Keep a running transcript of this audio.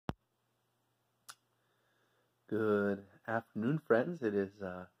Good afternoon, friends. It is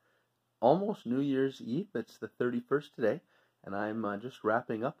almost New Year's Eve. It's the 31st today, and I'm just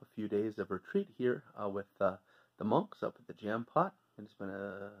wrapping up a few days of retreat here with the monks up at the Jam Pot. And it's been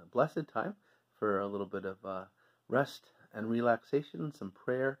a blessed time for a little bit of rest and relaxation, some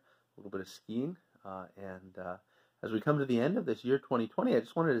prayer, a little bit of skiing. And as we come to the end of this year, 2020, I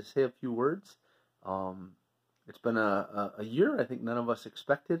just wanted to say a few words. It's been a year I think none of us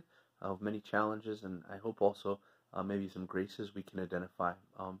expected, of many challenges, and I hope also maybe some graces we can identify.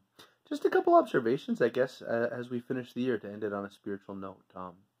 Just a couple observations, I guess, as we finish the year to end it on a spiritual note.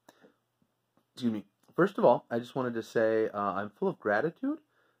 Excuse me. First of all, I just wanted to say I'm full of gratitude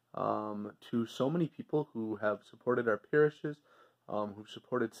to so many people who have supported our parishes, who've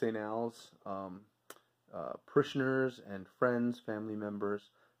supported St. Al's, parishioners and friends, family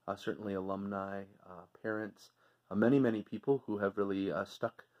members, certainly alumni, parents, many people who have really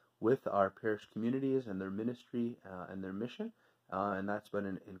stuck with our parish communities and their ministry and their mission, and that's been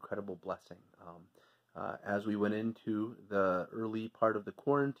an incredible blessing. As we went into the early part of the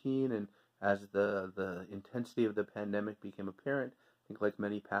quarantine and as the intensity of the pandemic became apparent, I think like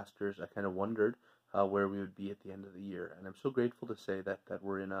many pastors, I kind of wondered where we would be at the end of the year. And I'm so grateful to say that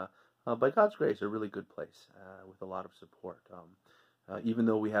we're in by God's grace, a really good place with a lot of support. Even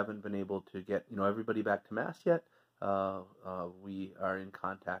though we haven't been able to get everybody back to Mass yet, we are in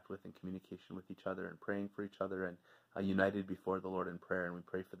contact with and communication with each other and praying for each other and united before the Lord in prayer. And we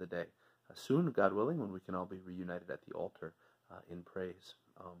pray for the day soon, God willing, when we can all be reunited at the altar in praise.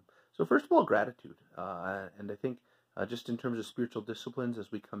 So first of all, gratitude. And I think just in terms of spiritual disciplines,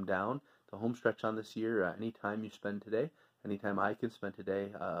 as we come down the home stretch on this year, any time you spend today, anytime I can spend today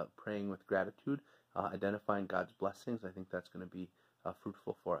praying with gratitude, identifying God's blessings, I think that's going to be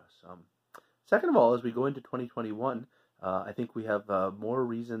fruitful for us. Second of all, as we go into 2021, I think we have more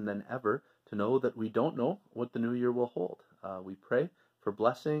reason than ever to know that we don't know what the new year will hold. We pray for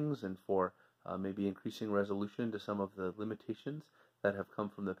blessings and for maybe increasing resolution to some of the limitations that have come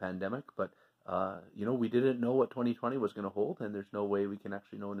from the pandemic, but we didn't know what 2020 was going to hold, and there's no way we can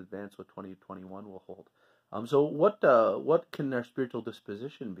actually know in advance what 2021 will hold. So what can our spiritual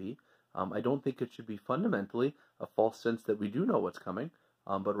disposition be? I don't think it should be fundamentally a false sense that we do know what's coming,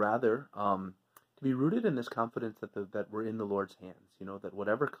 but rather to be rooted in this confidence that we're in the Lord's hands, that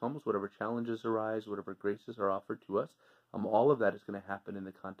whatever comes, whatever challenges arise, whatever graces are offered to us, all of that is going to happen in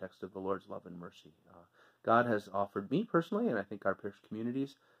the context of the Lord's love and mercy. God has offered me personally, and I think our parish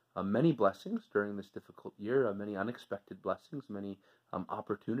communities, many blessings during this difficult year, many unexpected blessings, many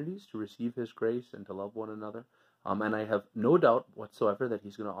opportunities to receive His grace and to love one another. And I have no doubt whatsoever that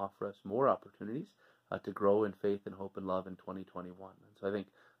He's going to offer us more opportunities to grow in faith and hope and love in 2021. And so I think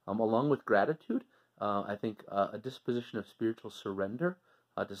along with gratitude, I think a disposition of spiritual surrender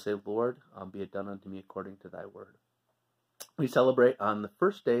to say, Lord, be it done unto me according to thy word. We celebrate on the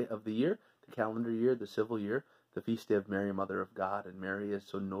first day of the year, the calendar year, the civil year, the feast day of Mary, Mother of God. And Mary is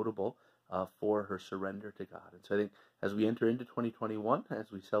so notable for her surrender to God. And so I think as we enter into 2021,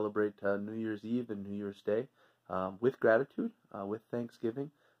 as we celebrate New Year's Eve and New Year's Day, with gratitude, with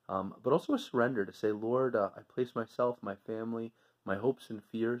thanksgiving, but also a surrender to say, Lord, I place myself, my family, my hopes and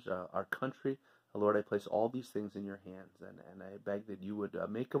fears, our country. Lord, I place all these things in your hands, and I beg that you would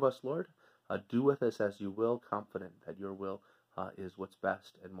make of us, Lord, do with us as you will, confident that your will is what's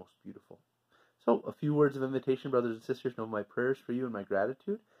best and most beautiful. So a few words of invitation, brothers and sisters, know my prayers for you and my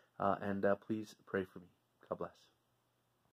gratitude, and please pray for me. God bless.